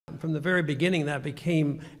from the very beginning that I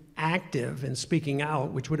became active in speaking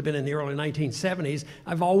out, which would have been in the early 1970s,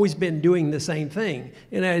 I've always been doing the same thing,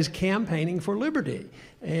 and that is campaigning for liberty.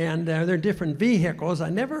 And there are different vehicles.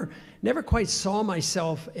 I never quite saw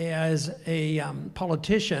myself as a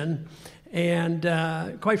politician, and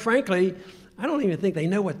quite frankly, I don't even think they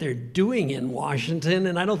know what they're doing in Washington,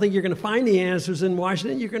 and I don't think you're going to find the answers in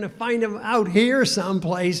Washington. You're going to find them out here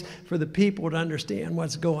someplace for the people to understand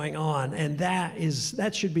what's going on, and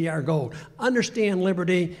that should be our goal. Understand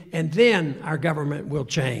liberty, and then our government will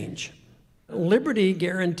change. Liberty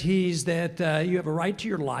guarantees that you have a right to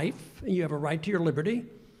your life, and you have a right to your liberty,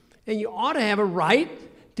 and you ought to have a right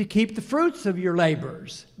to keep the fruits of your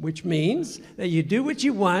labors, which means that you do what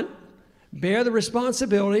you want, bear the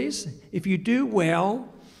responsibilities. If you do well,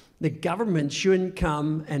 the government shouldn't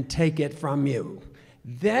come and take it from you.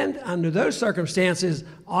 Then, under those circumstances,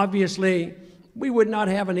 obviously, we would not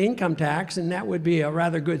have an income tax, and that would be a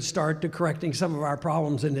rather good start to correcting some of our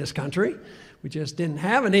problems in this country. We just didn't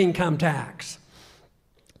have an income tax.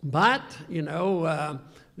 But,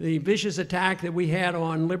 the vicious attack that we had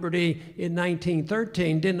on liberty in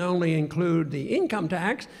 1913 didn't only include the income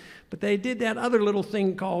tax, but they did that other little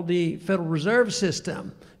thing called the Federal Reserve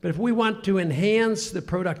System. But if we want to enhance the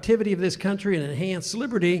productivity of this country and enhance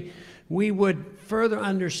liberty, we would further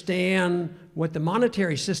understand what the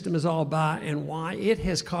monetary system is all about and why it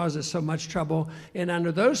has caused us so much trouble. And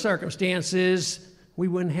under those circumstances, we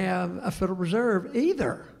wouldn't have a Federal Reserve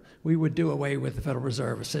either. We would do away with the Federal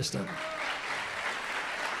Reserve System.